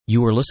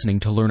You are listening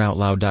to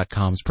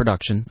LearnOutLoud.com's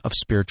production of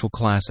Spiritual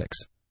Classics.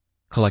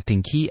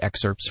 Collecting key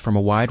excerpts from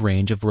a wide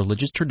range of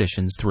religious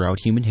traditions throughout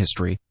human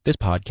history, this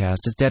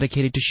podcast is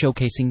dedicated to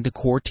showcasing the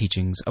core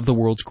teachings of the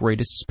world's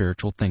greatest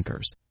spiritual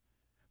thinkers.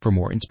 For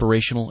more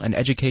inspirational and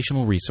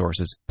educational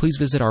resources, please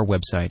visit our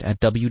website at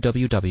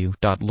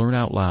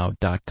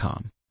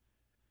www.learnoutloud.com.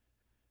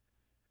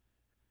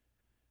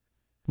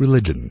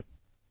 Religion.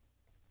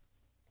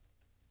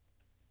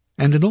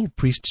 And an old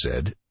priest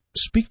said,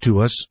 "Speak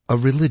to us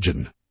of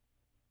religion."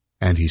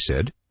 And he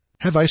said,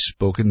 "Have I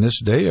spoken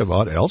this day of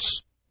aught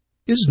else?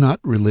 Is not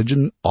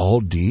religion all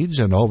deeds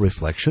and all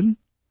reflection?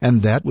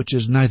 And that which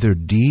is neither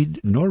deed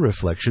nor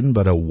reflection,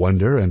 but a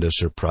wonder and a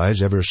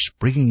surprise ever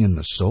springing in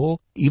the soul,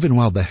 even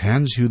while the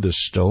hands hew the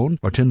stone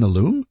or tin the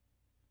loom?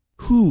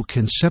 Who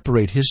can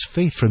separate his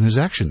faith from his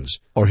actions,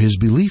 or his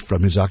belief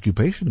from his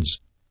occupations?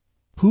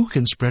 Who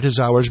can spread his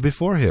hours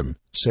before him,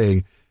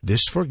 saying,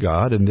 this for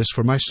God and this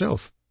for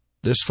myself,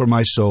 this for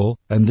my soul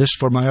and this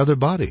for my other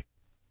body?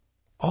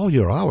 All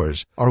your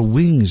hours are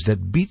wings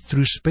that beat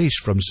through space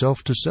from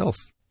self to self.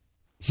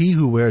 He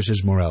who wears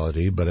his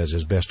morality but as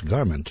his best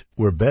garment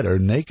were better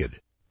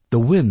naked. The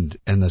wind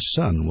and the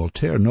sun will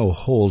tear no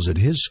holes in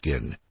his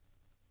skin.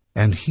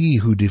 And he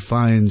who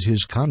defines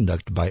his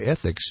conduct by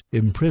ethics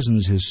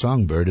imprisons his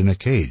songbird in a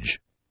cage.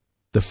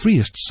 The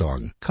freest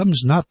song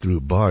comes not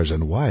through bars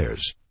and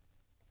wires.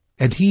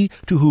 And he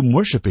to whom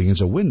worshipping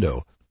is a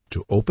window,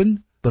 to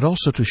open but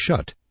also to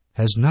shut,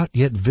 has not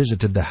yet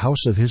visited the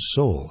house of his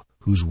soul,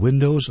 whose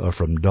windows are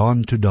from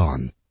dawn to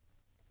dawn.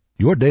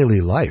 Your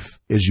daily life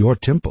is your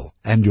temple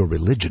and your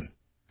religion.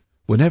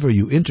 Whenever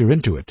you enter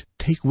into it,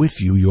 take with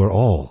you your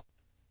all.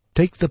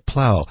 Take the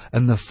plow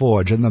and the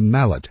forge and the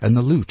mallet and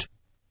the lute,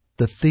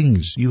 the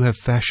things you have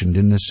fashioned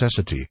in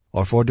necessity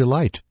or for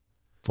delight.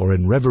 For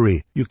in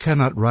reverie you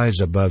cannot rise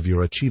above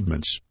your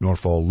achievements, nor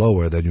fall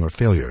lower than your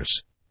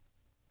failures.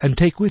 And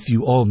take with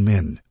you all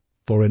men,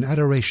 for in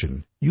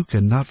adoration you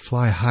cannot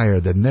fly higher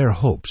than their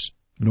hopes,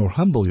 nor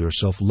humble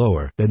yourself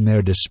lower than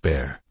their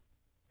despair.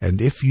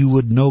 And if you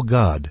would know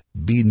God,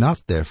 be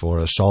not therefore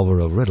a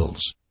solver of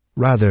riddles.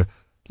 Rather,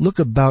 look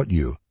about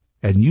you,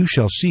 and you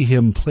shall see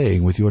him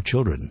playing with your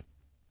children.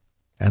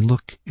 And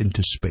look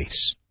into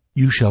space.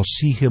 You shall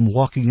see him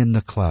walking in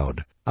the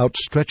cloud,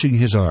 outstretching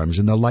his arms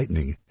in the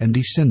lightning, and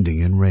descending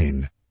in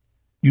rain.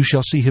 You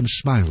shall see him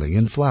smiling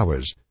in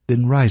flowers,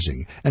 then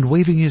rising, and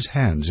waving his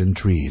hands in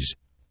trees.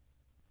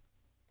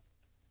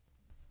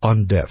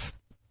 On death.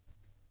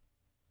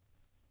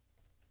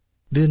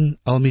 Then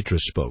Almitra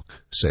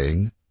spoke,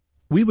 saying,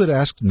 "We would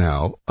ask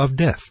now of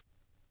death."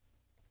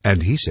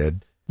 And he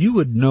said, "You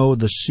would know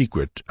the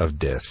secret of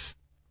death.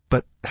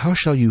 But how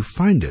shall you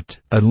find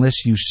it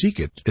unless you seek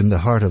it in the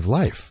heart of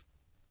life?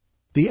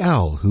 The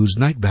owl, whose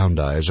night-bound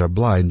eyes are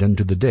blind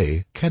unto the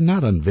day,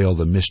 cannot unveil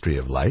the mystery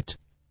of light.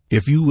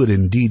 If you would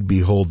indeed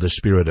behold the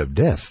spirit of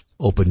death,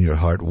 open your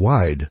heart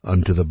wide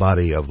unto the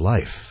body of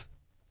life.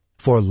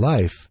 For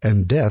life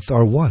and death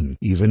are one,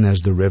 even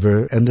as the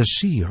river and the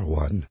sea are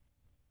one.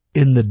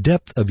 In the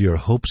depth of your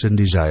hopes and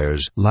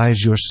desires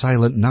lies your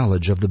silent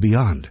knowledge of the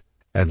beyond,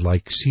 and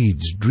like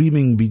seeds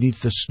dreaming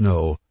beneath the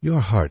snow, your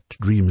heart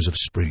dreams of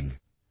spring.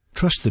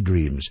 Trust the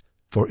dreams,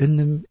 for in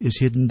them is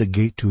hidden the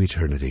gate to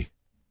eternity.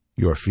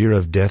 Your fear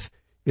of death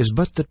is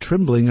but the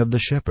trembling of the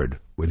shepherd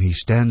when he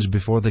stands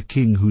before the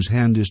king whose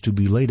hand is to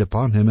be laid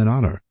upon him in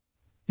honor.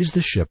 Is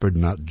the shepherd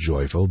not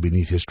joyful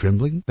beneath his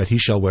trembling, that he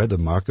shall wear the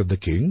mark of the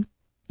king?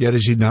 Yet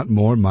is he not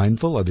more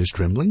mindful of his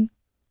trembling?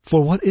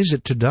 For what is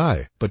it to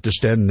die, but to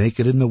stand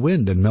naked in the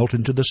wind and melt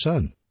into the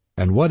sun?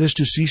 And what is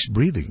to cease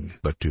breathing,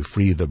 but to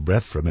free the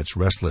breath from its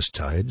restless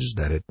tides,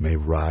 that it may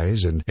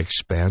rise and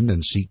expand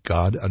and seek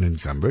God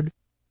unencumbered?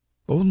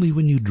 Only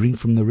when you drink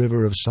from the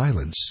river of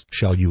silence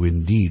shall you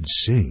indeed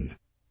sing.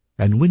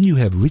 And when you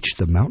have reached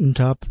the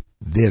mountain-top,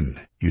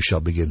 then you shall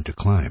begin to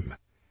climb.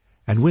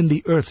 And when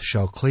the earth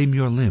shall claim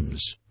your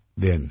limbs,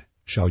 then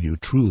shall you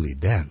truly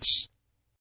dance.